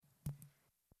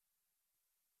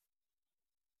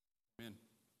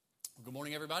Good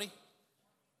morning, everybody.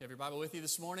 You have your Bible with you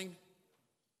this morning?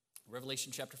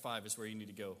 Revelation chapter 5 is where you need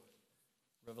to go.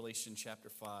 Revelation chapter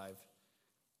 5.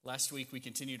 Last week, we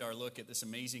continued our look at this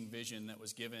amazing vision that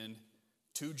was given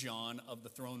to John of the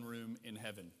throne room in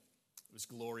heaven. It was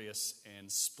glorious and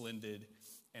splendid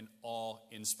and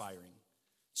awe-inspiring.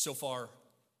 So far,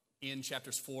 in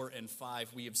chapters 4 and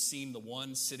 5, we have seen the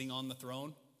one sitting on the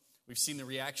throne. We've seen the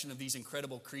reaction of these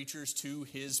incredible creatures to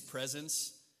his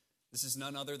presence. This is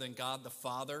none other than God the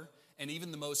Father, and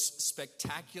even the most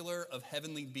spectacular of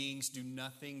heavenly beings do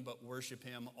nothing but worship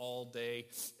him all day,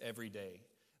 every day.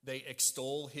 They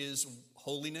extol his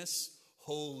holiness.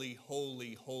 Holy,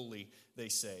 holy, holy, they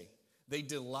say. They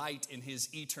delight in his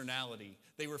eternality.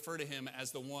 They refer to him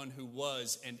as the one who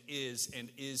was and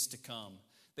is to come.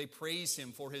 They praise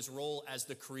him for his role as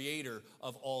the creator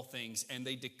of all things, and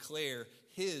they declare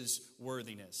his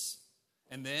worthiness.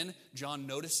 And then John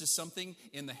notices something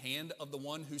in the hand of the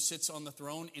one who sits on the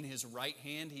throne. In his right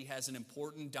hand, he has an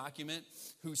important document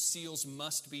whose seals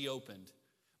must be opened.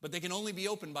 But they can only be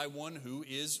opened by one who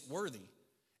is worthy.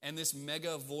 And this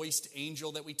mega-voiced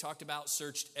angel that we talked about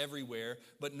searched everywhere,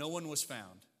 but no one was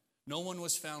found. No one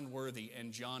was found worthy,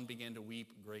 and John began to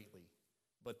weep greatly.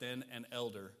 But then an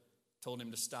elder told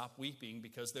him to stop weeping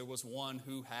because there was one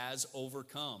who has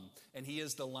overcome. And he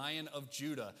is the Lion of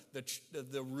Judah,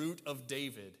 the root of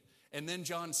David. And then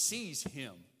John sees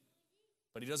him,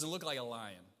 but he doesn't look like a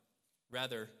lion.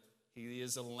 Rather, he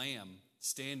is a lamb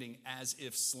standing as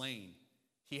if slain.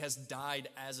 He has died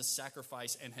as a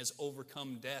sacrifice and has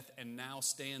overcome death and now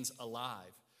stands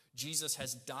alive. Jesus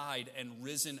has died and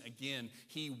risen again.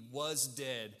 He was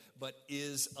dead, but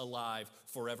is alive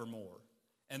forevermore.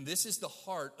 And this is the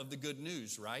heart of the good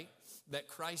news, right? That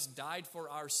Christ died for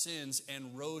our sins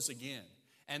and rose again.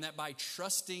 And that by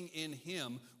trusting in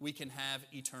him, we can have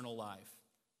eternal life.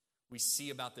 We see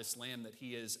about this Lamb that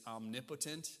he is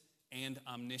omnipotent and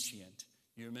omniscient.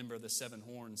 You remember the 7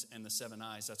 horns and the 7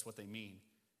 eyes, that's what they mean.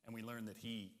 And we learn that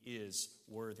he is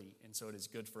worthy. And so it is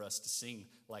good for us to sing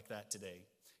like that today.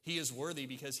 He is worthy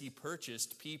because he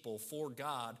purchased people for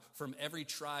God from every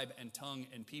tribe and tongue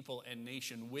and people and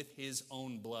nation with his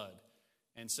own blood.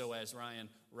 And so as Ryan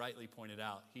rightly pointed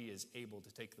out, he is able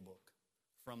to take the book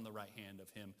from the right hand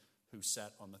of him who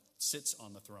sits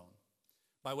on the throne.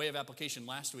 By way of application,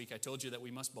 last week I told you that we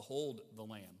must behold the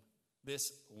Lamb,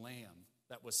 this Lamb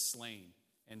that was slain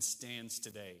and stands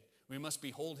today. We must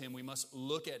behold him. We must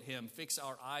look at him, fix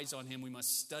our eyes on him. We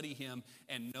must study him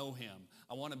and know him.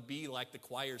 I want to be like the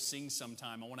choir sings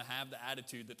sometime. I want to have the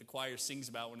attitude that the choir sings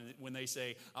about when they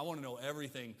say, I want to know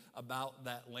everything about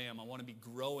that Lamb. I want to be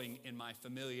growing in my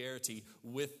familiarity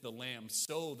with the Lamb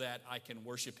so that I can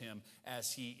worship him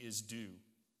as he is due.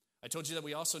 I told you that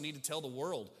we also need to tell the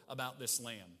world about this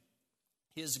Lamb.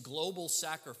 His global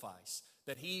sacrifice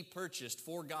that he purchased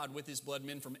for God with his blood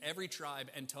men from every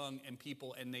tribe and tongue and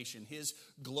people and nation. His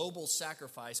global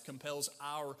sacrifice compels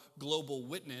our global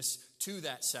witness to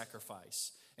that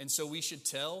sacrifice. And so we should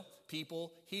tell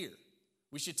people here.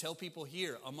 We should tell people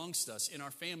here amongst us, in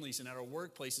our families and at our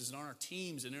workplaces and on our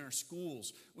teams and in our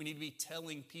schools. We need to be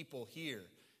telling people here.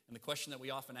 And the question that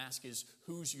we often ask is,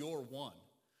 who's your one?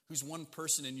 Who's one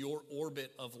person in your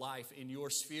orbit of life, in your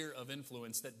sphere of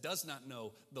influence that does not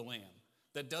know the Lamb?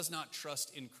 That does not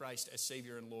trust in Christ as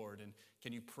Savior and Lord? And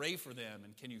can you pray for them?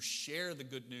 And can you share the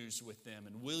good news with them?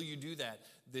 And will you do that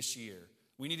this year?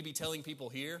 We need to be telling people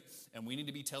here, and we need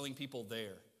to be telling people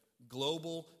there.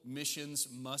 Global missions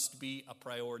must be a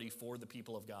priority for the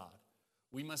people of God.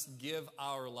 We must give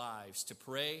our lives to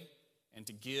pray and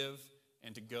to give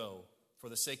and to go for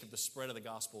the sake of the spread of the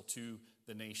gospel to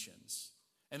the nations.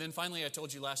 And then finally, I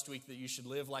told you last week that you should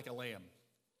live like a lamb.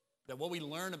 That what we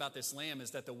learn about this Lamb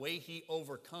is that the way he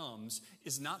overcomes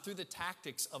is not through the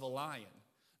tactics of a lion,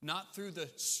 not through the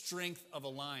strength of a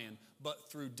lion,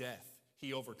 but through death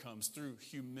he overcomes, through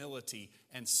humility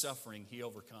and suffering he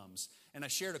overcomes. And I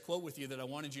shared a quote with you that I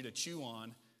wanted you to chew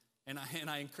on, and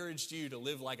I encouraged you to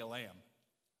live like a lamb.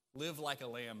 Live like a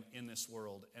lamb in this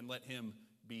world and let him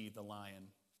be the lion.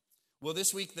 Well,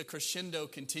 this week the crescendo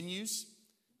continues.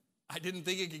 I didn't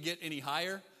think it could get any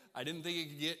higher. I didn't think it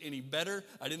could get any better.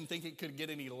 I didn't think it could get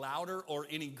any louder or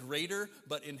any greater,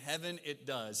 but in heaven it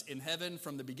does. In heaven,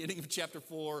 from the beginning of chapter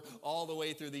 4 all the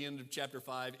way through the end of chapter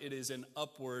 5, it is an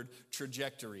upward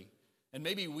trajectory. And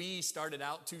maybe we started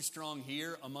out too strong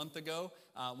here a month ago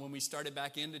when we started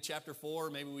back into chapter 4.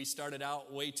 Maybe we started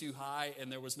out way too high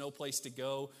and there was no place to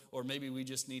go, or maybe we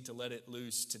just need to let it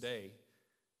loose today.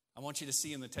 I want you to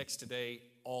see in the text today,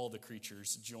 all the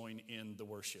creatures join in the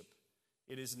worship.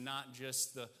 It is not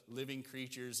just the living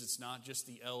creatures. It's not just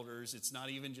the elders. It's not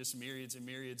even just myriads and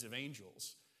myriads of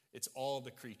angels. It's all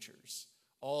the creatures.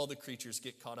 All the creatures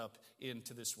get caught up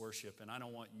into this worship, and I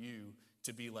don't want you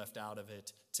to be left out of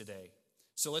it today.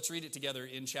 So let's read it together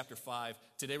in chapter 5.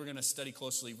 Today we're going to study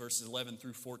closely verses 11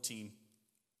 through 14.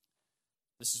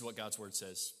 This is what God's word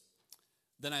says.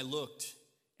 Then I looked,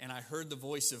 and I heard the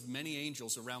voice of many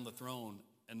angels around the throne,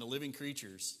 and the living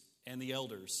creatures, and the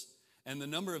elders. And the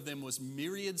number of them was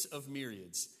myriads of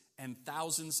myriads, and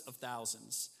thousands of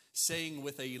thousands, saying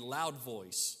with a loud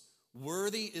voice,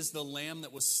 Worthy is the Lamb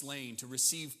that was slain to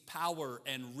receive power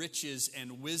and riches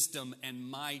and wisdom and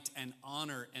might and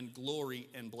honor and glory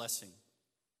and blessing.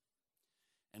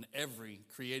 And every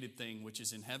created thing which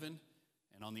is in heaven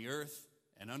and on the earth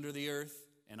and under the earth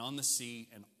and on the sea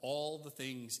and all the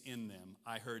things in them,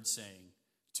 I heard saying,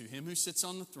 To him who sits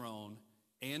on the throne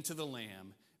and to the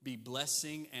Lamb be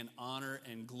blessing and honor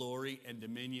and glory and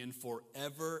dominion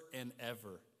forever and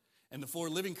ever. And the four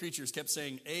living creatures kept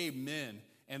saying, Amen.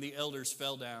 And the elders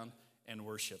fell down and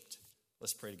worshiped.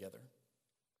 Let's pray together.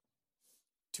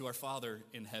 To our Father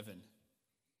in heaven,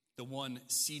 the one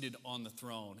seated on the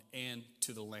throne, and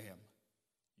to the Lamb,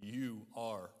 you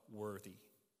are worthy.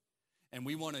 And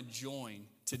we want to join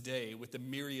today with the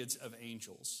myriads of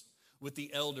angels, with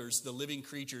the elders, the living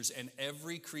creatures, and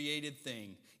every created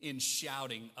thing in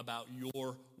shouting about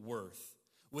your worth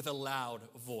with a loud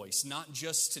voice. Not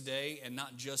just today and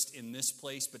not just in this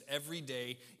place, but every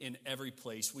day in every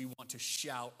place. We want to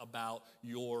shout about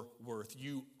your worth.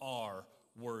 You are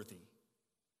worthy.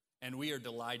 And we are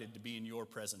delighted to be in your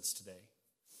presence today.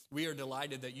 We are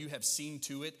delighted that you have seen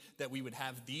to it that we would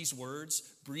have these words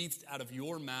breathed out of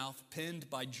your mouth, penned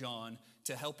by John,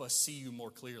 to help us see you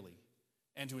more clearly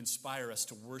and to inspire us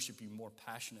to worship you more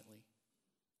passionately.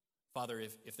 Father,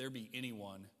 if there be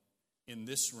anyone in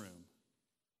this room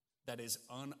that is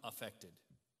unaffected,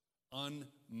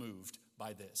 unmoved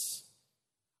by this,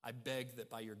 I beg that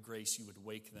by your grace you would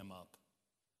wake them up,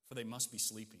 for they must be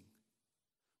sleeping.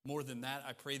 More than that,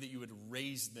 I pray that you would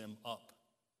raise them up,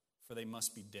 for they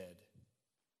must be dead.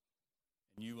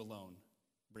 And you alone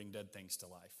bring dead things to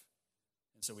life.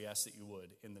 And so we ask that you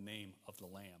would, in the name of the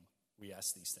Lamb, we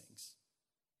ask these things.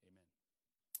 Amen.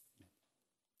 Amen.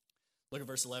 Look at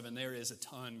verse 11. There is a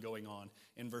ton going on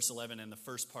in verse 11 and the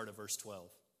first part of verse 12.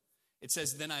 It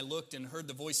says, Then I looked and heard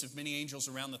the voice of many angels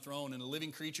around the throne and the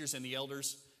living creatures and the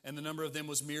elders, and the number of them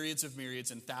was myriads of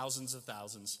myriads and thousands of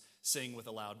thousands, saying with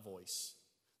a loud voice.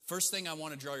 First thing I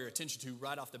want to draw your attention to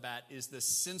right off the bat is the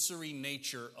sensory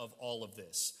nature of all of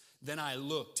this. Then I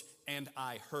looked and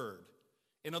I heard.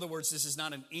 In other words, this is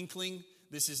not an inkling.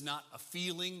 This is not a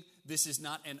feeling. This is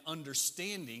not an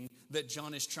understanding that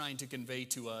John is trying to convey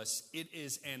to us. It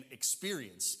is an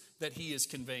experience that he is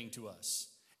conveying to us.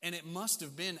 And it must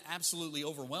have been absolutely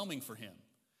overwhelming for him.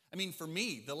 I mean, for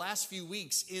me, the last few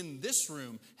weeks in this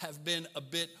room have been a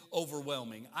bit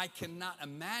overwhelming. I cannot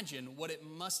imagine what it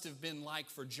must have been like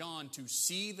for John to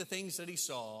see the things that he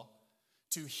saw,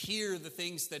 to hear the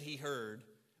things that he heard,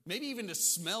 maybe even to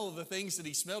smell the things that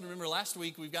he smelled. Remember last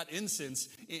week we've got incense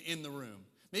in the room.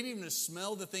 Maybe even to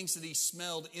smell the things that he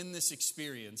smelled in this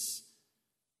experience.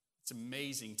 It's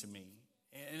amazing to me.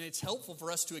 And it's helpful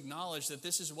for us to acknowledge that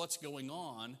this is what's going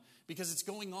on, because it's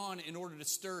going on in order to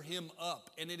stir him up.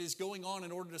 And it is going on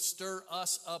in order to stir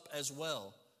us up as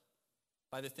well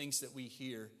by the things that we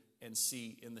hear and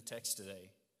see in the text today.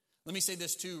 Let me say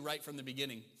this too right from the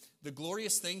beginning. The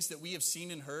glorious things that we have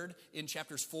seen and heard in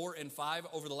chapters 4 and 5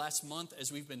 over the last month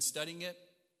as we've been studying it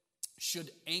should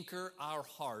anchor our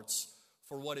hearts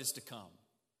for what is to come.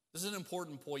 This is an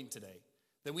important point today,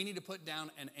 that we need to put down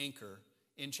an anchor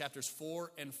in chapters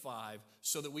 4 and 5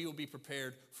 so that we will be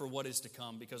prepared for what is to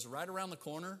come. Because right around the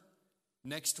corner,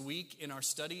 next week in our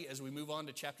study, as we move on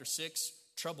to chapter 6,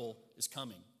 trouble is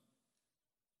coming.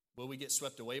 Will we get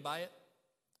swept away by it?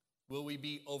 Will we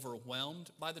be overwhelmed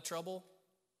by the trouble?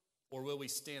 Or will we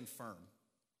stand firm,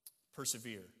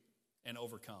 persevere, and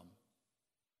overcome?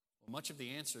 Well, much of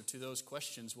the answer to those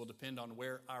questions will depend on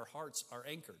where our hearts are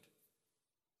anchored.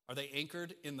 Are they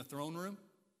anchored in the throne room,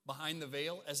 behind the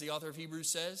veil, as the author of Hebrews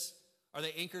says? Are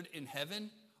they anchored in heaven?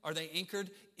 Are they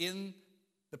anchored in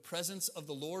the presence of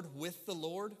the Lord, with the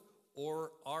Lord?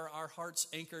 Or are our hearts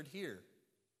anchored here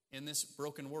in this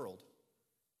broken world?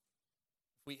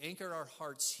 If we anchor our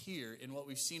hearts here in what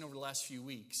we've seen over the last few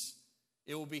weeks,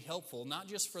 it will be helpful, not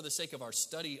just for the sake of our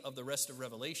study of the rest of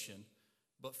Revelation,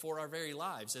 but for our very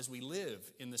lives as we live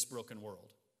in this broken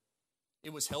world.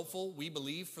 It was helpful, we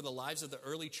believe, for the lives of the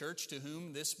early church to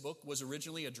whom this book was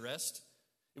originally addressed.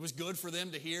 It was good for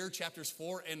them to hear chapters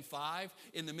 4 and 5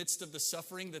 in the midst of the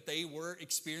suffering that they were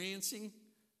experiencing.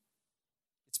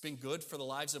 It's been good for the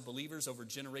lives of believers over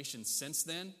generations since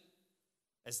then.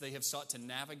 as they have sought to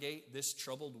navigate this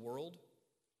troubled world.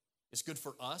 It's good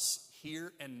for us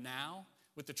here and now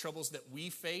with the troubles that we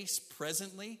face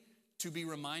presently to be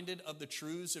reminded of the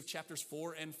truths of chapters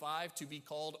 4 and 5, to be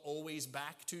called always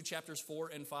back to chapters 4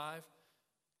 and 5.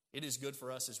 It is good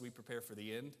for us as we prepare for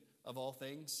the end of all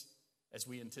things, as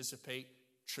we anticipate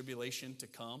tribulation to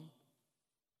come.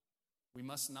 We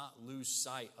must not lose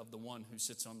sight of the one who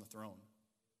sits on the throne.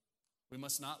 We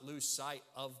must not lose sight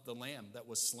of the Lamb that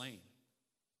was slain.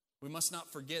 We must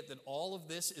not forget that all of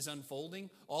this is unfolding.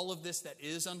 All of this that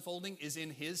is unfolding is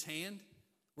in his hand.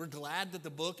 We're glad that the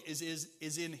book is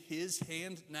in his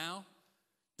hand now.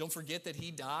 Don't forget that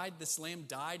he died. This Lamb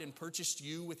died and purchased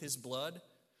you with his blood.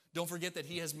 Don't forget that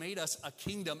he has made us a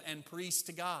kingdom and priests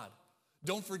to God.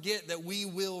 Don't forget that we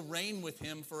will reign with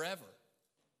him forever.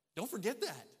 Don't forget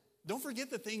that. Don't forget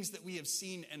the things that we have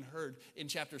seen and heard in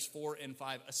chapters 4 and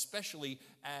 5, especially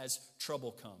as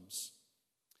trouble comes.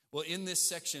 Well, in this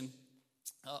section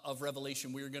of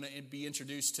Revelation, we're going to be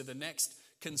introduced to the next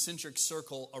concentric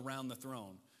circle around the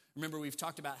throne. Remember, we've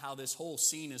talked about how this whole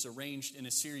scene is arranged in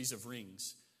a series of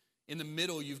rings. In the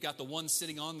middle, you've got the one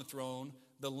sitting on the throne,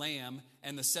 the Lamb,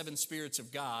 and the seven spirits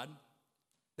of God.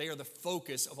 They are the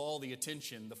focus of all the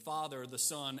attention. The Father, the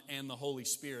Son, and the Holy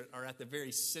Spirit are at the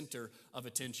very center of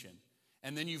attention.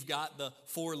 And then you've got the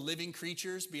four living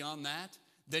creatures beyond that.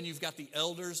 Then you've got the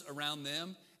elders around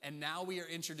them. And now we are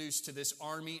introduced to this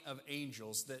army of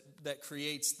angels that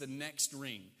creates the next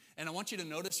ring. And I want you to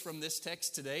notice from this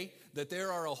text today that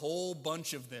there are a whole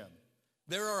bunch of them.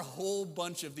 There are a whole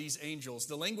bunch of these angels.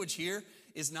 The language here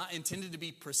is not intended to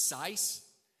be precise,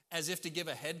 as if to give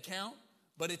a head count,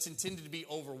 but it's intended to be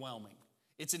overwhelming.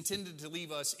 It's intended to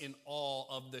leave us in awe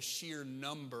of the sheer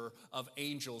number of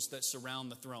angels that surround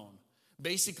the throne.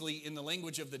 Basically, in the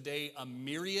language of the day, a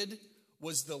myriad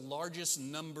was the largest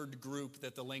numbered group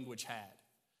that the language had.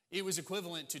 It was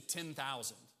equivalent to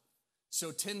 10,000.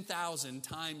 So 10,000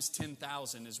 times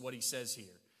 10,000 is what he says here.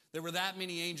 There were that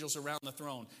many angels around the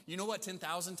throne. You know what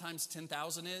 10,000 times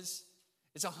 10,000 is?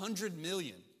 It's 100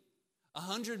 million.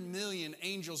 100 million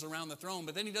angels around the throne.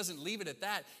 But then he doesn't leave it at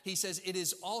that. He says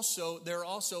there are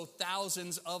also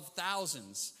thousands of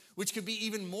thousands, which could be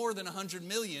even more than 100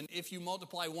 million if you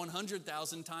multiply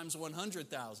 100,000 times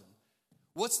 100,000.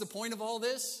 What's the point of all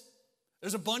this?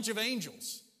 There's a bunch of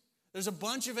angels. There's a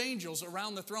bunch of angels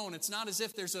around the throne. It's not as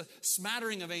if there's a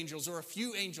smattering of angels or a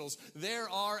few angels. There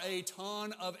are a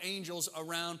ton of angels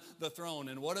around the throne.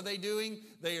 And what are they doing?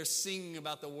 They are singing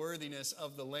about the worthiness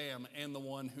of the Lamb and the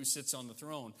one who sits on the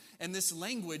throne. And this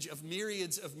language of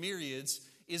myriads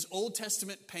is Old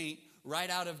Testament paint right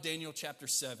out of Daniel chapter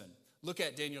 7. Look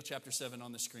at Daniel chapter 7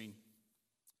 on the screen.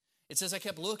 It says, I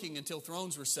kept looking until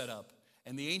thrones were set up,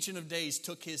 and the Ancient of Days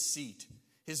took his seat.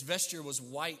 His vesture was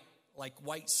white like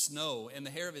white snow, and the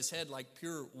hair of his head like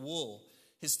pure wool.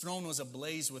 His throne was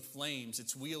ablaze with flames.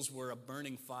 Its wheels were a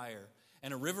burning fire,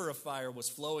 and a river of fire was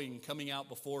flowing, coming out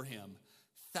before him.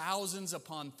 Thousands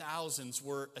upon thousands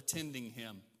were attending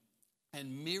him,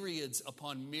 and myriads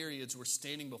upon myriads were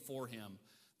standing before him.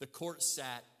 The court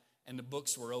sat, and the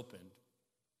books were opened.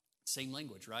 Same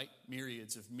language, right?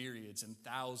 Myriads of myriads and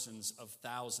thousands of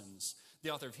thousands.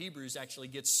 The author of Hebrews actually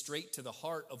gets straight to the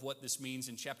heart of what this means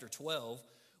in chapter 12,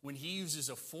 when he uses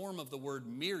a form of the word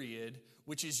myriad,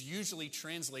 which is usually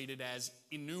translated as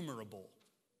innumerable.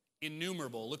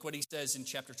 Innumerable. Look what he says in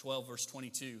chapter 12, verse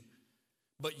 22.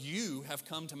 But you have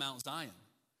come to Mount Zion,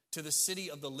 to the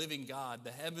city of the living God, the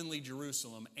heavenly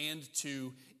Jerusalem, and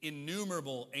to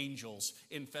innumerable angels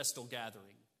in festal gathering.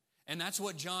 And that's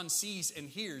what John sees and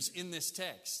hears in this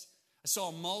text. I saw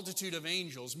a multitude of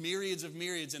angels, myriads of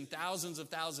myriads, and thousands of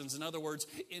thousands. In other words,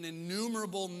 an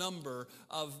innumerable number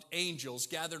of angels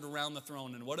gathered around the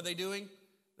throne. And what are they doing?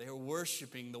 They are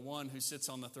worshiping the one who sits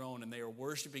on the throne, and they are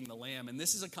worshiping the Lamb. And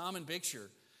this is a common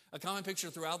picture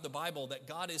throughout the Bible, that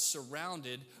God is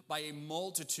surrounded by a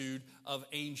multitude of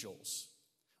angels.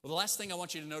 Well, the last thing I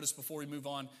want you to notice before we move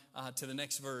on to the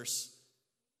next verse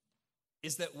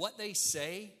is that what they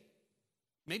say,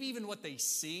 maybe even what they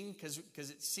sing, because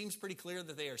it seems pretty clear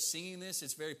that they are singing this.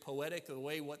 It's very poetic, the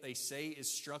way what they say is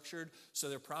structured, so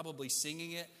they're probably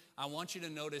singing it. I want you to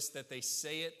notice that they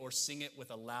say it or sing it with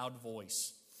a loud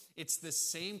voice. It's the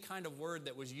same kind of word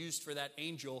that was used for that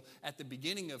angel at the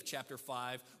beginning of chapter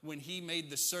 5 when he made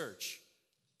the search,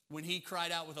 when he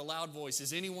cried out with a loud voice,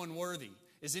 is anyone worthy?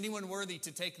 Is anyone worthy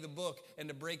to take the book and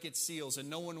to break its seals? And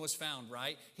no one was found,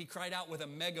 right? He cried out with a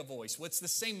mega voice. What's the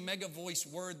same mega voice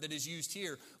word that is used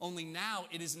here? Only now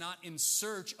it is not in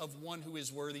search of one who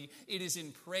is worthy. It is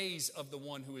in praise of the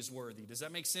one who is worthy. Does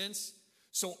that make sense?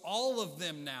 So all of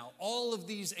them now, all of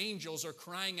these angels are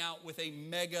crying out with a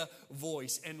mega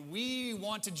voice. And we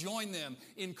want to join them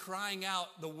in crying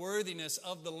out the worthiness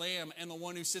of the Lamb and the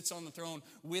one who sits on the throne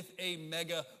with a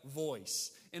mega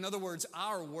voice. In other words,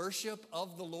 our worship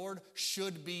of the Lord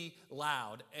should be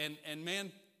loud. And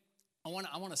man, I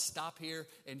want to stop here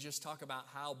and just talk about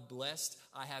how blessed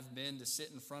I have been to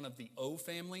sit in front of the O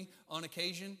family on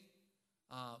occasion,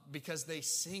 because they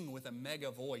sing with a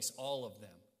mega voice, all of them.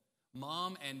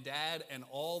 Mom and dad and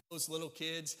all those little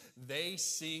kids, they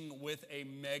sing with a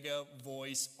mega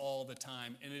voice all the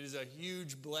time. And it is a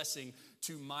huge blessing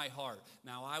to my heart.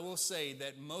 Now, I will say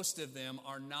that most of them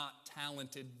are not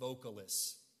talented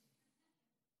vocalists,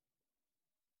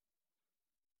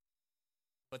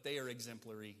 but they are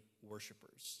exemplary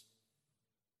worshipers.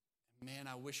 Man,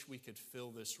 I wish we could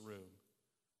fill this room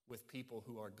with people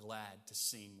who are glad to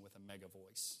sing with a mega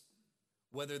voice,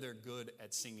 whether they're good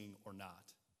at singing or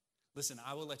not. Listen,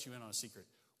 I will let you in on a secret.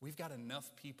 We've got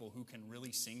enough people who can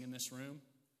really sing in this room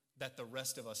that the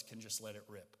rest of us can just let it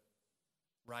rip,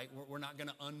 right? We're not going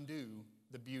to undo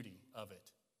the beauty of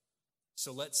it.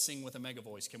 So let's sing with a mega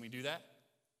voice. Can we do that?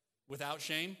 Without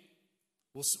shame?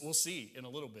 We'll see in a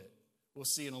little bit. We'll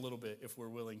see in a little bit if we're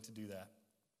willing to do that.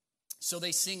 So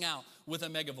they sing out with a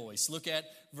mega voice. Look at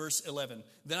verse 11.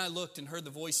 Then I looked and heard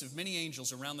the voice of many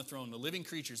angels around the throne, the living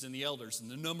creatures and the elders, and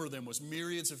the number of them was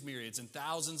myriads of myriads and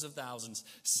thousands of thousands,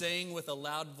 saying with a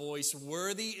loud voice,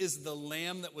 "Worthy is the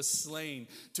Lamb that was slain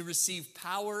to receive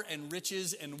power and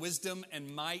riches and wisdom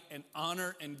and might and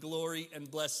honor and glory and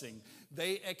blessing."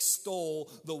 They extol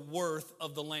the worth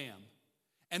of the Lamb.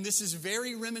 And this is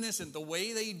very reminiscent. The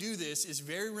way they do this is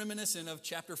very reminiscent of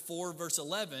chapter 4, verse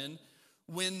 11,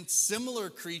 when similar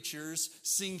creatures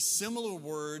sing similar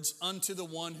words unto the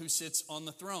one who sits on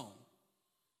the throne.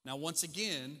 Now, once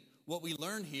again, what we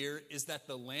learn here is that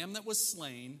the Lamb that was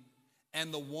slain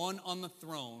and the one on the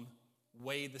throne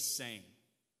weigh the same.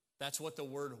 That's what the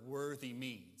word worthy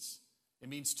means. It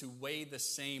means to weigh the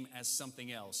same as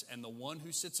something else. And the one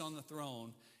who sits on the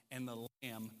throne and the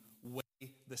Lamb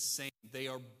weigh the same. They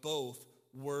are both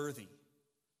worthy.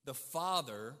 The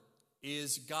Father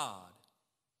is God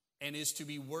and is to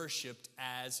be worshiped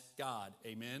as God.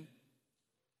 Amen?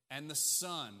 And the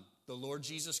Son, the Lord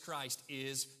Jesus Christ,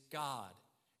 is God,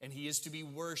 and he is to be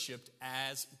worshiped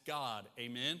as God.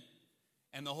 Amen?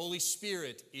 And the Holy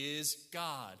Spirit is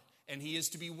God, and he is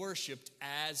to be worshiped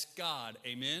as God.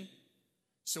 Amen?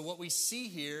 So what we see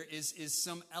here is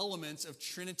some elements of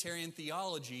Trinitarian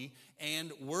theology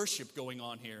and worship going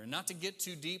on here. And not to get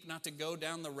too deep, not to go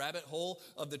down the rabbit hole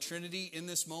of the Trinity in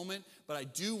this moment, but I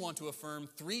do want to affirm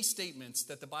 3 statements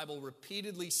that the Bible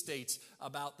repeatedly states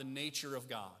about the nature of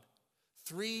God.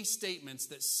 3 statements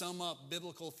that sum up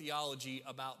biblical theology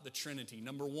about the Trinity.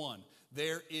 Number 1,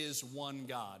 there is one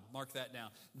God. Mark that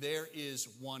down. There is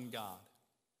one God.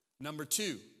 Number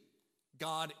 2,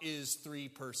 God is 3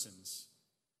 persons.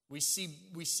 We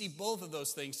see both of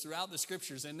those things throughout the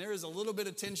scriptures, and there is a little bit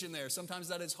of tension there. Sometimes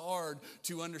that is hard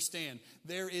to understand.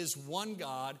 There is one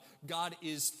God. God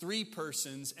is 3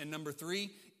 persons. And number 3,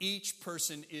 each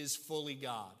person is fully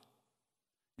God.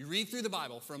 You read through the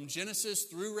Bible from Genesis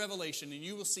through Revelation, and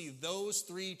you will see those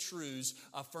 3 truths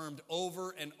affirmed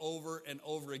over and over and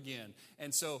over again.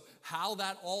 And so how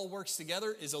that all works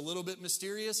together is a little bit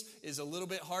mysterious, is a little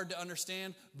bit hard to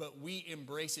understand, but we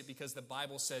embrace it because the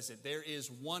Bible says it. There is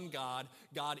one God.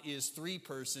 God is 3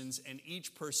 persons, and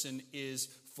each person is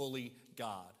fully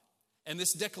God. And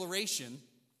this declaration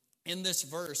in this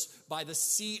verse by the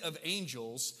sea of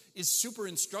angels is super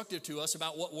instructive to us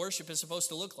about what worship is supposed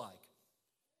to look like.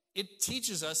 It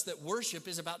teaches us that worship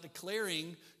is about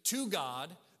declaring to God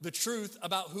the truth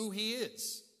about who he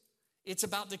is. It's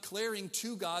about declaring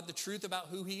to God the truth about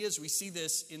who he is. We see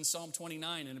this in Psalm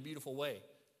 29 in a beautiful way,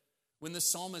 when the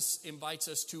psalmist invites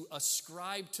us to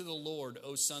ascribe to the Lord,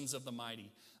 O sons of the mighty.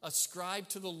 Ascribe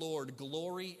to the Lord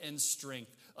glory and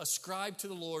strength. Ascribe to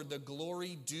the Lord the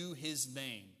glory due his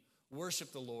name.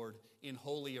 Worship the Lord in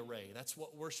holy array. That's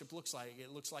what worship looks like.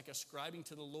 It looks like ascribing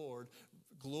to the Lord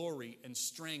glory and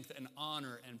strength and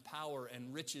honor and power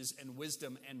and riches and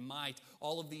wisdom and might,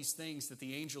 all of these things that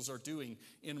the angels are doing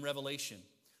in Revelation.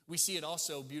 We see it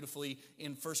also beautifully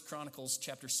in 1 Chronicles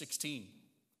chapter 16,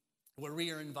 where we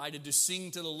are invited to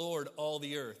sing to the Lord all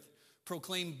the earth,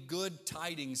 proclaim good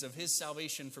tidings of his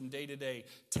salvation from day to day,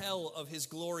 tell of his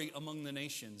glory among the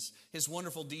nations, his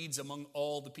wonderful deeds among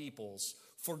all the peoples.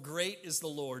 For great is the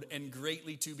Lord and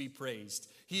greatly to be praised.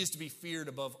 He is to be feared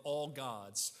above all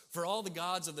gods. For all the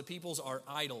gods of the peoples are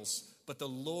idols, but the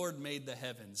Lord made the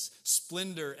heavens.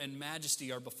 Splendor and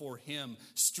majesty are before him.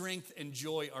 Strength and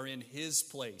joy are in his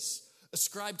place.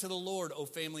 Ascribe to the Lord, O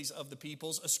families of the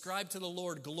peoples. Ascribe to the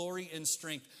Lord glory and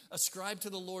strength. Ascribe to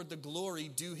the Lord the glory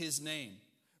due his name.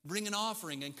 Bring an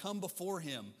offering and come before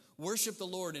him. Worship the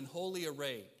Lord in holy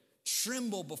array.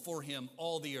 Tremble before him,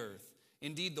 all the earth.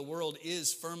 Indeed, the world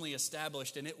is firmly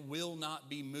established, and it will not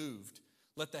be moved.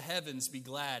 Let the heavens be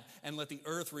glad, and let the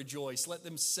earth rejoice. Let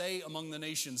them say among the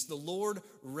nations, the Lord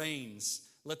reigns.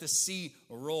 Let the sea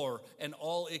roar, and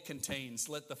all it contains.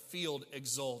 Let the field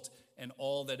exult, and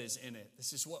all that is in it.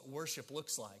 This is what worship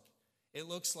looks like. It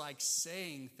looks like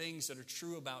saying things that are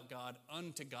true about God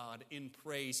unto God in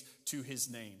praise to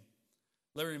his name.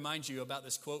 Let me remind you about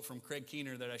this quote from Craig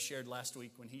Keener that I shared last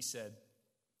week when he said,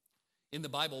 in the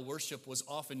Bible, worship was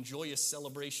often joyous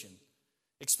celebration.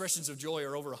 Expressions of joy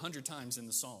are over 100 times in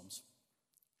the Psalms,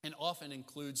 and often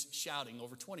includes shouting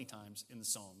over 20 times in the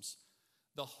Psalms.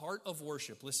 The heart of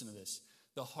worship, listen to this,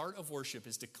 the heart of worship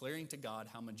is declaring to God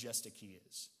how majestic he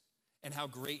is and how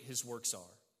great his works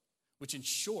are, which in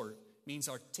short means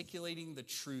articulating the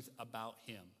truth about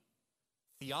him.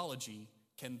 Theology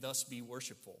can thus be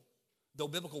worshipful, though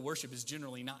biblical worship is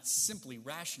generally not simply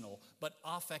rational, but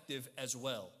affective as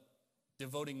well,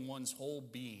 devoting one's whole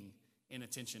being in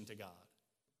attention to God.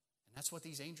 And that's what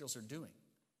these angels are doing.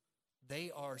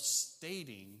 They are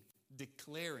stating,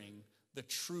 declaring the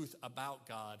truth about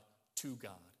God to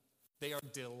God. They are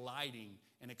delighting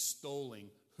and extolling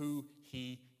who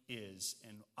he is,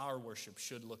 and our worship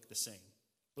should look the same.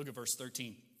 Look at verse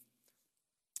 13.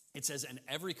 It says, and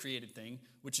every created thing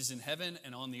which is in heaven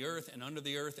and on the earth and under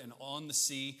the earth and on the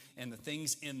sea and the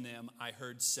things in them I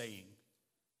heard saying.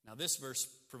 Now this verse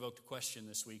provoked a question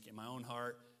this week in my own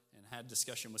heart and had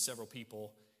discussion with several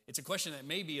people. It's a question that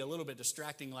may be a little bit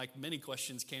distracting, like many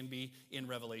questions can be in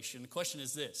Revelation. The question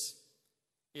is this: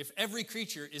 if every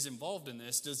creature is involved in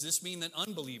this, does this mean that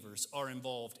unbelievers are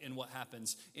involved in what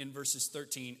happens in verses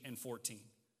 13 and 14?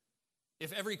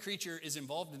 If every creature is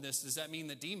involved in this, does that mean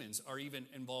that demons are even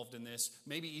involved in this?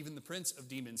 Maybe even the prince of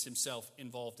demons himself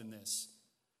involved in this?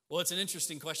 Well, it's an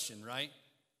interesting question, right?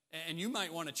 And you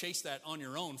might want to chase that on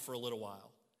your own for a little while.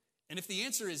 And if the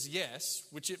answer is yes,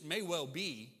 which it may well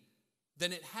be,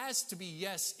 then it has to be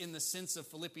yes in the sense of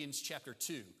Philippians chapter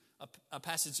 2, a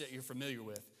passage that you're familiar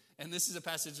with. And this is a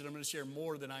passage that I'm going to share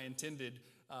more than I intended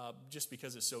just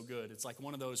because it's so good. It's like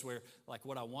one of those where like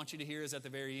what I want you to hear is at the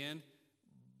very end,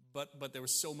 but there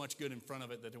was so much good in front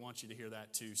of it that I want you to hear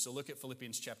that too. So look at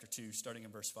Philippians chapter 2, starting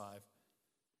in verse 5.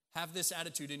 Have this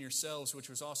attitude in yourselves, which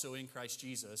was also in Christ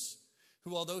Jesus,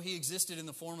 who although he existed in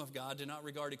the form of God, did not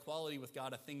regard equality with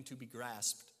God a thing to be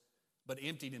grasped, but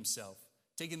emptied himself,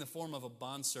 taking the form of a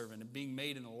bondservant and being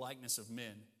made in the likeness of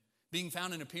men. Being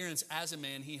found in appearance as a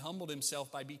man, he humbled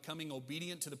himself by becoming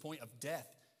obedient to the point of death,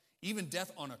 even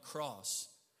death on a cross.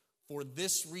 For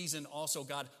this reason also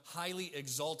God highly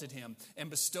exalted him and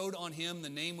bestowed on him the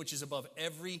name which is above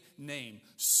every name,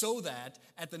 so that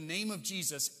at the name of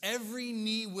Jesus every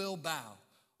knee will bow,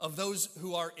 of those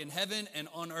who are in heaven and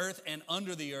on earth and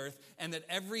under the earth, and that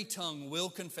every tongue will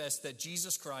confess that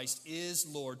Jesus Christ is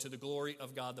Lord, to the glory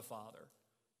of God the Father.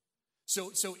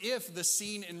 So if the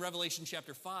scene in Revelation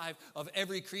chapter 5 of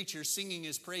every creature singing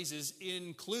his praises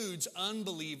includes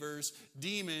unbelievers,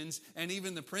 demons, and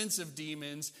even the prince of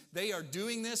demons, they are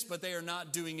doing this, but they are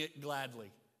not doing it gladly.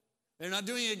 They're not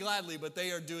doing it gladly, but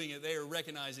they are doing it. They are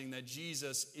recognizing that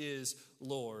Jesus is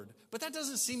Lord. But that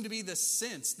doesn't seem to be the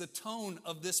sense, the tone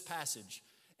of this passage,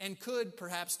 and could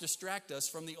perhaps distract us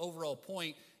from the overall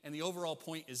point. And the overall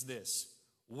point is this: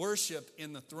 worship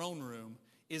in the throne room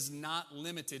is not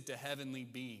limited to heavenly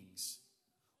beings.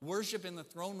 Worship in the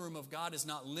throne room of God is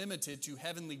not limited to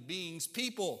heavenly beings.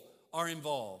 People are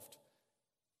involved.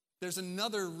 There's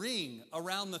another ring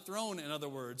around the throne, in other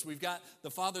words. We've got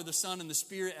the Father, the Son, and the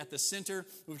Spirit at the center.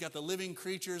 We've got the living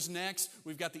creatures next.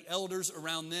 We've got the elders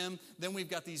around them. Then we've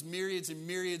got these myriads and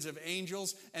myriads of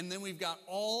angels. And then we've got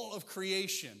all of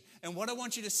creation. And what I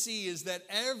want you to see is that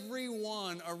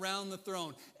everyone around the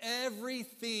throne,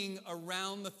 everything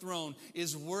around the throne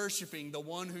is worshiping the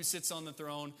one who sits on the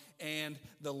throne and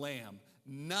the Lamb.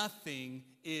 Nothing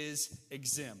is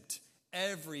exempt.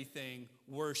 Everything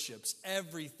worships.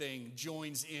 Everything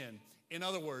joins in. In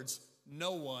other words,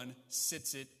 no one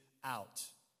sits it out.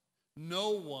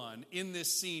 No one in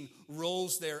this scene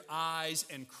rolls their eyes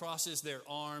and crosses their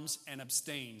arms and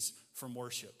abstains from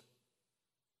worship.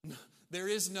 There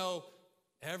is no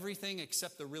everything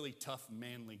except the really tough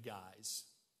manly guys.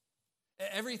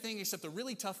 Everything except the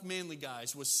really tough manly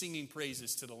guys was singing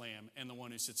praises to the Lamb and the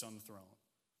one who sits on the throne.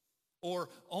 Or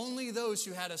only those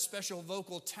who had a special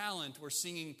vocal talent were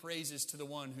singing praises to the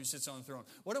one who sits on the throne.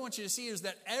 What I want you to see is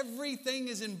that everything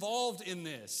is involved in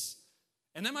this.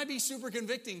 And that might be super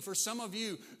convicting for some of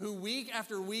you who week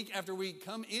after week after week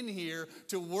come in here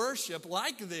to worship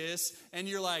like this, and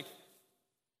you're like,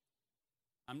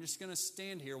 I'm just going to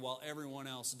stand here while everyone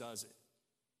else does it.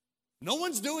 No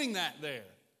one's doing that there.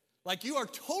 Like, you are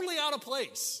totally out of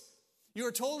place. You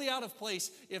are totally out of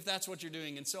place if that's what you're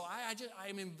doing. And so I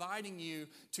am inviting you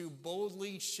to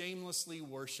boldly, shamelessly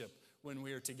worship when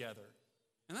we are together.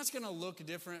 And that's going to look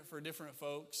different for different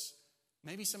folks.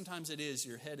 Maybe sometimes it is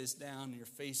your head is down and your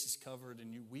face is covered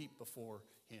and you weep before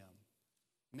him.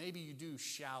 Maybe you do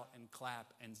shout and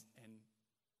clap and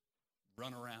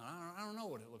run around. I don't know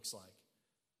what it looks like.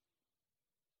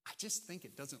 I just think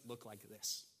it doesn't look like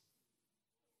this.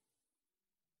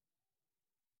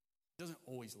 It doesn't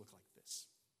always look like this.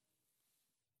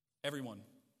 Everyone,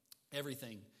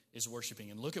 everything is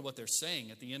worshiping. And look at what they're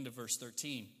saying at the end of verse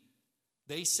 13.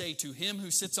 They say, to him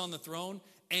who sits on the throne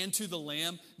and to the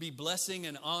Lamb be blessing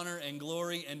and honor and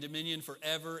glory and dominion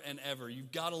forever and ever.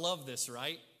 You've got to love this,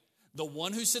 right? The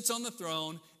one who sits on the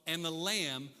throne and the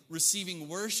Lamb receiving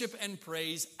worship and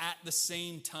praise at the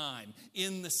same time,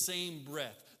 in the same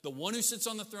breath. The one who sits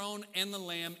on the throne and the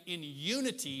Lamb in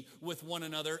unity with one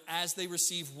another as they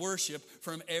receive worship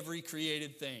from every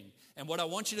created thing. And what I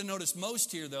want you to notice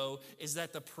most here, though, is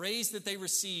that the praise that they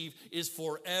receive is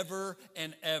forever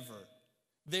and ever.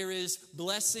 There is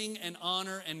blessing and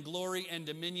honor and glory and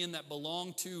dominion that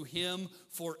belong to him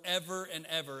forever and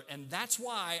ever. And that's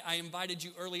why I invited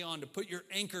you early on to put your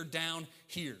anchor down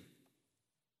here.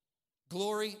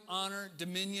 Glory, honor,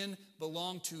 dominion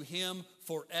belong to him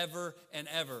forever and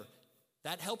ever.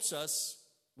 That helps us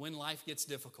when life gets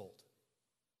difficult.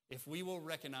 If we will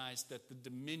recognize that the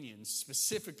dominion,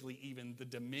 specifically even the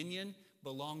dominion,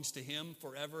 belongs to him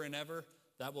forever and ever,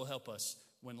 that will help us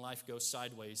when life goes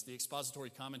sideways. The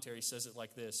expository commentary says it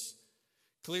like this.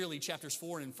 Clearly, chapters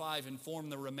 4 and 5 inform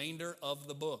the remainder of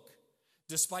the book.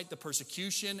 Despite the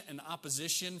persecution and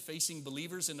opposition facing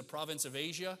believers in the province of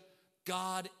Asia,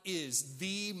 God is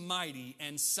the mighty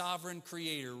and sovereign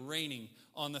creator reigning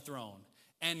on the throne.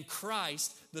 And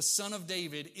Christ, the Son of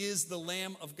David, is the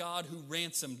Lamb of God who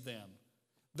ransomed them.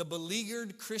 The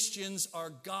beleaguered Christians are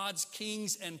God's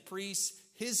kings and priests,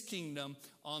 his kingdom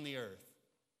on the earth.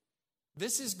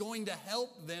 This is going to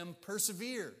help them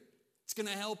persevere. It's going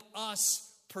to help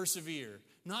us persevere,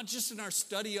 not just in our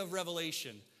study of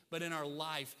Revelation, but in our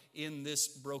life in this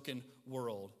broken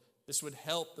world. This would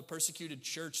help the persecuted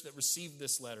church that received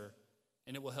this letter,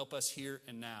 and it will help us here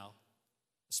and now,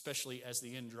 especially as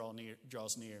the end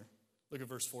draws near. Look at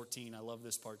verse 14. I love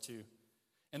this part too.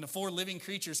 And the four living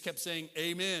creatures kept saying,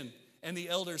 Amen, and the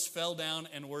elders fell down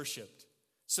and worshiped.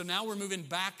 So now we're moving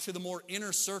back to the more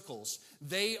inner circles.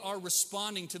 They are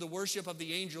responding to the worship of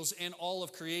the angels and all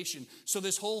of creation. So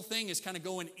this whole thing is kind of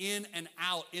going in and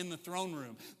out in the throne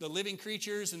room. The living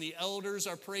creatures and the elders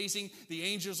are praising. The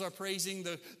angels are praising.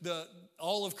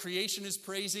 All of creation is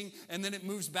praising. And then it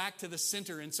moves back to the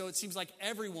center. And so it seems like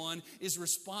everyone is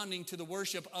responding to the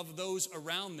worship of those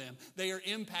around them. They are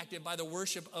impacted by the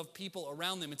worship of people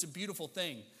around them. It's a beautiful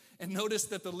thing. And notice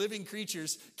that the living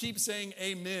creatures keep saying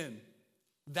amen.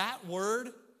 That word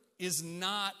is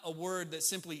not a word that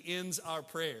simply ends our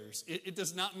prayers. It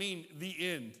does not mean the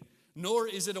end, nor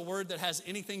is it a word that has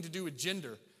anything to do with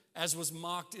gender, as was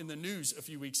mocked in the news a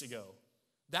few weeks ago.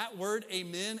 That word,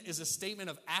 amen, is a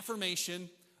statement of affirmation,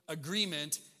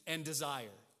 agreement, and desire.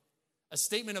 A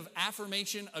statement of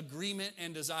affirmation, agreement,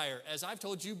 and desire. As I've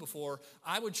told you before,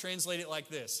 I would translate it like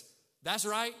this. That's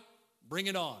right, bring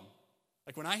it on.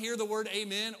 Like when I hear the word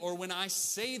amen, or when I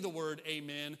say the word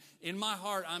amen, in my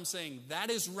heart I'm saying,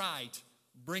 that is right,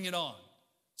 bring it on.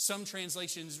 Some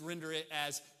translations render it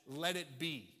as let it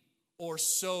be, or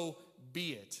so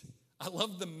be it. I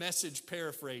love the Message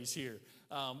paraphrase here.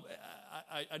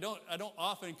 I don't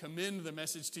often commend the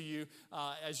Message to you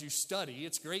as you study.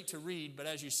 It's great to read, but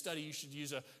as you study, you should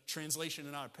use a translation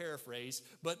and not a paraphrase.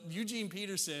 But Eugene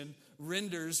Peterson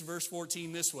renders verse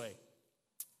 14 this way.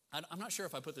 I'm not sure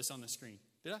if I put this on the screen.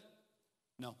 Did I?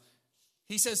 No.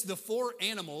 He says the four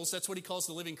animals, that's what he calls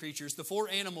the living creatures, the four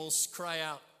animals cry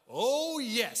out, oh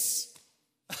yes.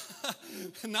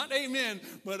 Not amen,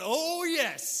 but oh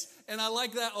yes. And I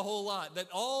like that a whole lot, that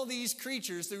all these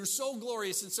creatures, they were so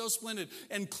glorious and so splendid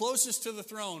and closest to the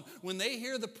throne, when they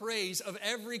hear the praise of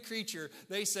every creature,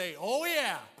 they say, oh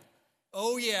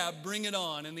yeah, bring it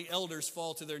on. And the elders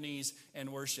fall to their knees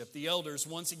and worship. The elders,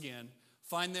 once again,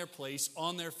 find their place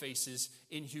on their faces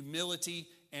in humility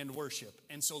and worship.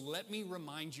 And so let me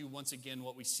remind you once again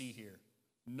what we see here.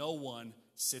 No one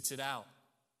sits it out.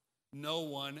 No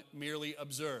one merely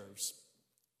observes.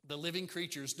 The living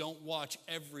creatures don't watch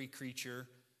every creature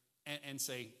and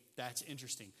say, that's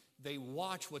interesting. they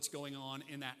watch what's going on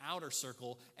in that outer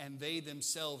circle, and they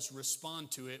themselves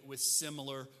respond to it with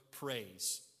similar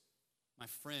praise. My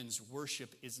friends,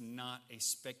 worship is not a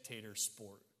spectator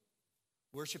sport.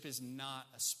 Worship is not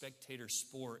a spectator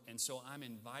sport, and so I'm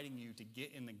inviting you to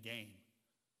get in the game.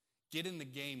 Get in the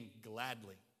game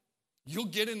gladly. You'll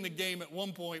get in the game at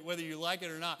one point, whether you like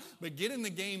it or not, but get in the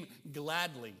game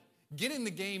gladly. Get in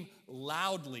the game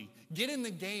loudly. Get in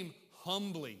the game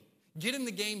humbly. Get in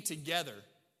the game together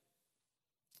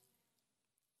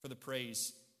for the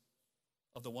praise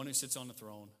of the one who sits on the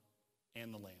throne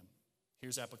and the Lamb.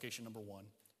 Here's application number 1.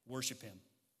 Worship him.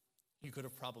 You could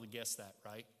have probably guessed that,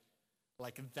 right?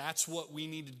 Like, that's what we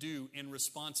need to do in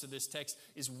response to this text,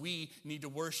 is we need to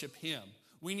worship him.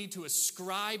 We need to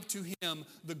ascribe to him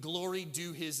the glory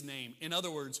due his name. In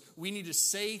other words, we need to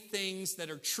say things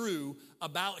that are true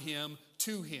about him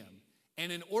to him.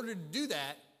 And in order to do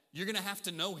that, you're going to have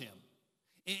to know him.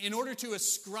 In order to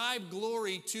ascribe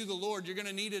glory to the Lord, you're going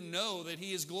to need to know that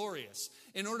he is glorious.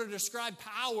 In order to ascribe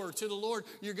power to the Lord,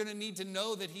 you're going to need to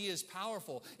know that he is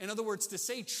powerful. In other words, to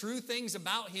say true things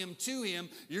about him to him,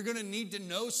 you're going to need to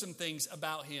know some things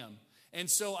about him. And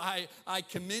so I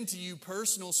commend to you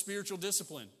personal spiritual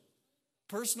discipline.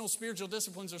 Personal spiritual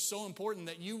disciplines are so important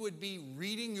that you would be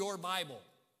reading your Bible,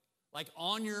 like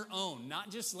on your own, not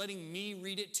just letting me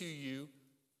read it to you,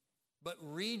 but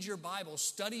read your Bible,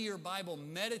 study your Bible,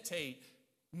 meditate,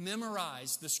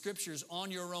 memorize the scriptures on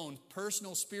your own.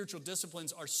 Personal spiritual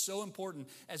disciplines are so important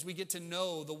as we get to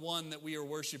know the one that we are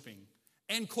worshiping.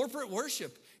 And corporate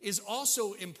worship is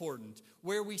also important,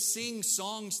 where we sing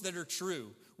songs that are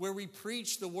true, where we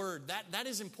preach the word. That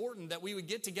is important, that we would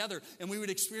get together and we would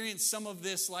experience some of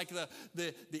this, like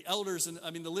the elders, and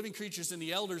the living creatures and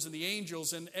the elders and the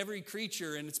angels and every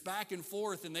creature, and it's back and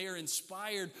forth, and they are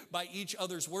inspired by each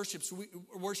other's worship.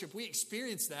 We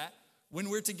experience that when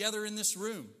we're together in this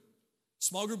room.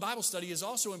 Small group Bible study is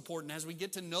also important as we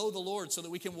get to know the Lord so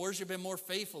that we can worship him more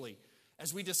faithfully.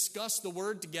 As we discuss the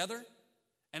word together,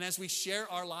 and as we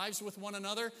share our lives with one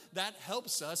another, that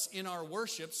helps us in our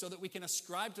worship so that we can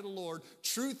ascribe to the Lord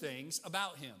true things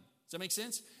about him. Does that make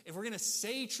sense? If we're going to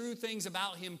say true things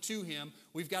about him to him,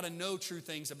 we've got to know true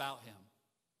things about him.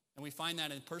 And we find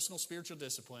that in personal spiritual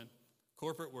discipline,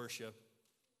 corporate worship,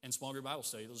 and small group Bible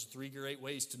study. Those are 3 great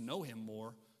ways to know him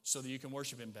more so that you can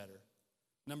worship him better.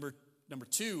 Number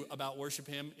 2 about worship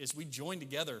him is we join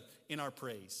together in our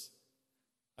praise.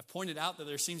 I've pointed out that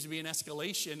there seems to be an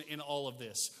escalation in all of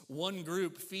this. One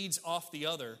group feeds off the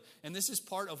other, and this is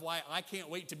part of why I can't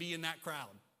wait to be in that crowd.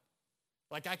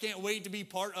 Like, I can't wait to be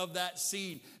part of that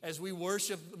scene as we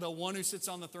worship the one who sits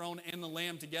on the throne and the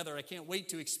Lamb together. I can't wait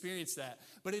to experience that.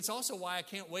 But it's also why I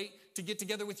can't wait to get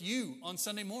together with you on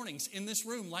Sunday mornings in this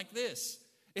room like this.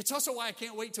 It's also why I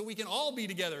can't wait till we can all be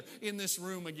together in this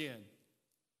room again.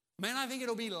 Man, I think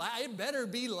it'll be loud. It better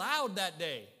be loud that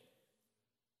day.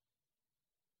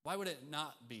 Why would it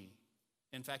not be?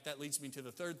 In fact, that leads me to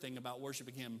the 3rd thing about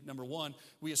worshiping him. Number 1,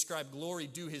 we ascribe glory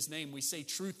due his name. We say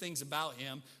true things about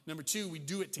him. Number 2, we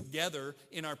do it together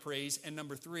in our praise. And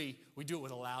number 3, we do it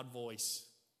with a loud voice.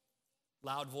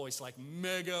 Loud voice, like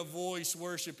mega voice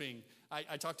worshiping.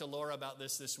 I talked to Laura about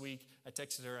this week. I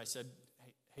texted her. I said,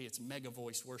 hey, it's mega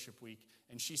voice worship week.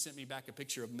 And she sent me back a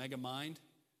picture of Megamind,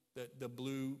 the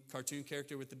blue cartoon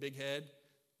character with the big head.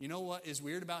 You know what is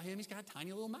weird about him? He's got a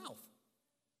tiny little mouth.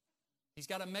 He's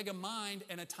got a mega mind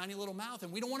and a tiny little mouth,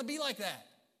 and we don't want to be like that.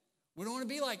 We don't want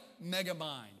to be like mega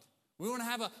mind. We want to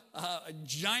have a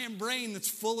giant brain that's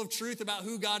full of truth about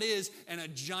who God is and a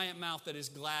giant mouth that is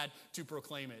glad to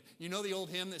proclaim it. You know the old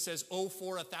hymn that says, "Oh,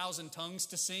 for 1,000 tongues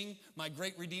to sing my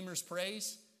great Redeemer's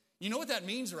praise"? You know what that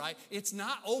means, right? It's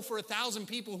not, oh, for 1,000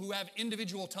 people who have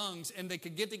individual tongues and they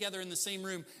could get together in the same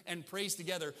room and praise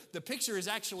together. The picture is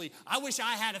actually, I wish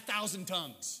I had 1,000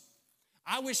 tongues.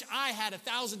 I wish I had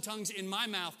 1,000 tongues in my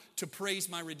mouth to praise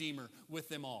my Redeemer with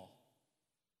them all.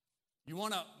 You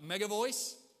want a mega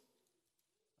voice?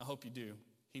 I hope you do.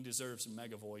 He deserves a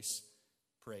mega voice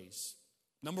praise.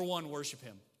 Number 1, worship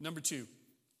him. Number 2,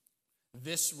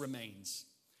 this remains.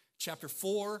 Chapter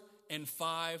 4 and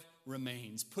 5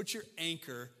 remains. Put your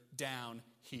anchor down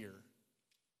here.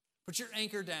 Put your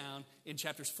anchor down in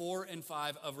chapters 4 and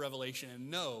 5 of Revelation and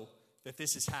know that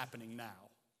this is happening now.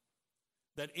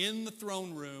 That in the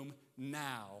throne room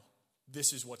now,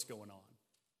 this is what's going on.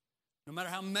 No matter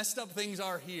how messed up things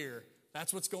are here,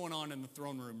 that's what's going on in the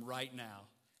throne room right now.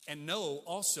 And know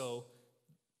also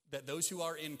that those who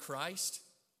are in Christ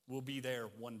will be there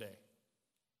one day.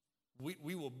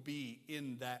 We will be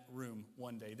in that room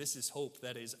one day. This is hope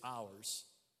that is ours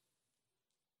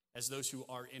as those who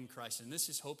are in Christ. And this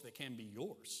is hope that can be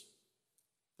yours.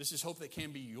 This is hope that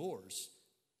can be yours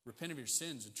Repent of your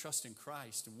sins and trust in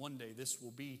Christ, and one day this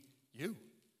will be you.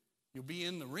 You'll be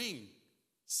in the ring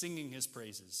singing his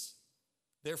praises.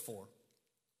 Therefore,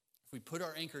 if we put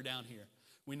our anchor down here,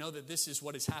 we know that this is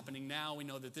what is happening now. We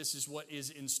know that this is what is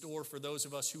in store for those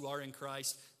of us who are in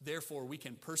Christ. Therefore, we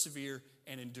can persevere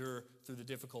and endure through the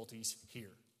difficulties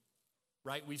here.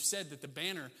 Right? We've said that the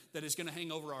banner that is going to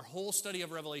hang over our whole study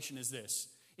of Revelation is this.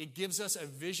 It gives us a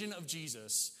vision of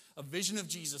Jesus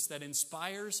that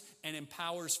inspires and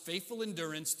empowers faithful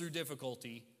endurance through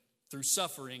difficulty, through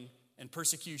suffering and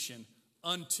persecution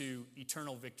unto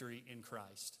eternal victory in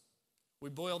Christ. We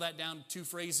boil that down to two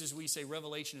phrases. We say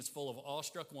Revelation is full of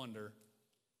awestruck wonder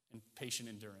and patient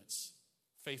endurance.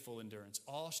 Faithful endurance.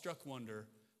 Awestruck wonder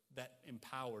that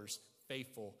empowers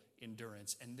faithful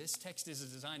endurance. And this text is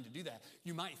designed to do that.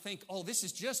 You might think, oh, this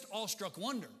is just awestruck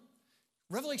wonder.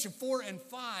 Revelation 4 and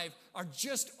 5 are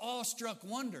just awestruck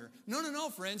wonder. No,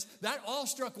 friends. That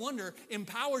awestruck wonder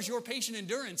empowers your patient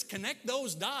endurance. Connect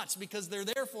those dots because they're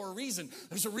there for a reason.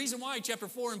 There's a reason why chapter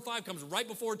 4 and 5 comes right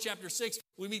before chapter 6.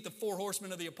 We meet the four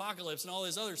horsemen of the apocalypse and all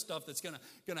this other stuff that's going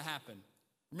to happen.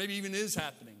 Or maybe even is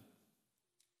happening.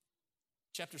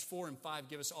 Chapters 4 and 5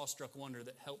 give us awestruck wonder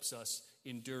that helps us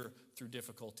endure through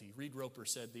difficulty. Reed Roper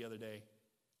said the other day,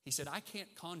 he said, I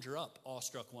can't conjure up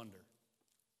awestruck wonder.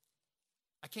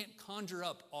 I can't conjure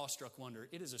up awestruck wonder.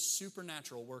 It is a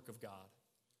supernatural work of God.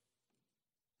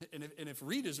 And if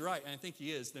Reed is right, and I think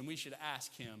he is, then we should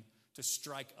ask him to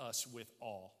strike us with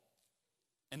awe.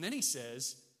 And then he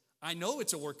says, I know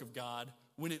it's a work of God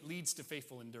when it leads to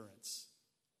faithful endurance.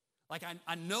 Like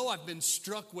I know I've been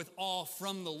struck with awe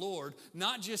from the Lord,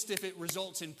 not just if it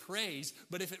results in praise,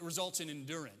 but if it results in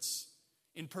endurance,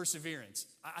 in perseverance.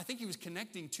 I think he was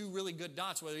connecting two really good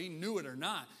dots, whether he knew it or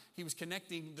not. He was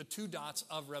connecting the two dots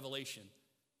of Revelation.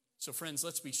 So friends,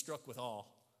 let's be struck with awe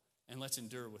and let's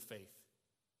endure with faith.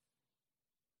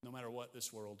 No matter what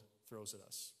this world throws at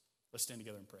us. Let's stand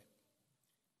together and pray.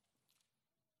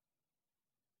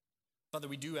 Father,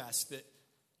 we do ask that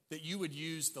you would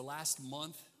use the last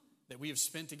month that we have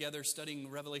spent together studying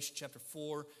Revelation chapter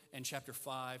 4 and chapter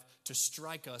 5 to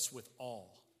strike us with awe.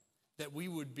 That we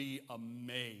would be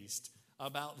amazed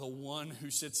about the one who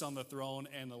sits on the throne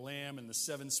and the Lamb and the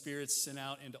seven spirits sent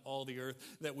out into all the earth.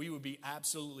 That we would be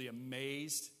absolutely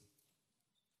amazed.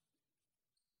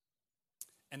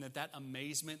 And that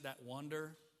amazement, that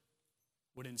wonder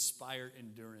would inspire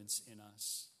endurance in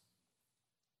us.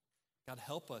 God,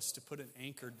 help us to put an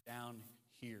anchor down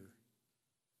here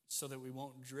so that we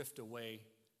won't drift away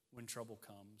when trouble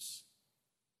comes.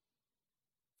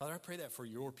 Father, I pray that for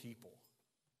your people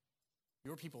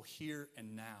here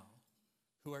and now,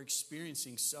 who are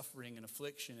experiencing suffering and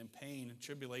affliction and pain and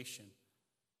tribulation,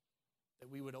 that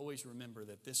we would always remember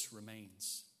that this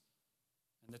remains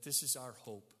and that this is our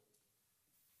hope.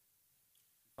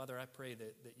 Father, I pray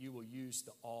that you will use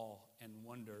the awe and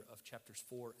wonder of chapters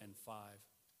 4 and 5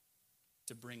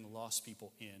 to bring lost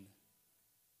people in,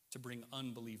 to bring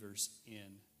unbelievers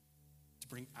in, to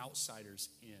bring outsiders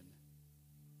in.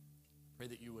 Pray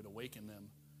that you would awaken them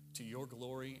to your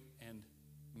glory and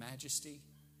majesty,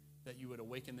 that you would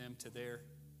awaken them to their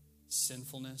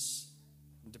sinfulness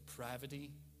and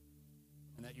depravity,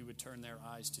 and that you would turn their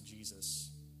eyes to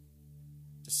Jesus,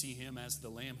 to see him as the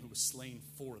Lamb who was slain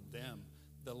for them,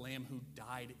 the Lamb who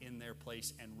died in their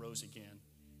place and rose again.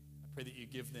 I pray that you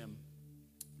give them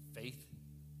faith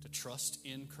to trust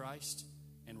in Christ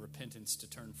and repentance to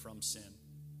turn from sin,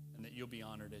 and that you'll be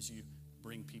honored as you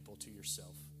bring people to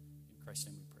yourself. In Christ's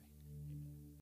name we pray.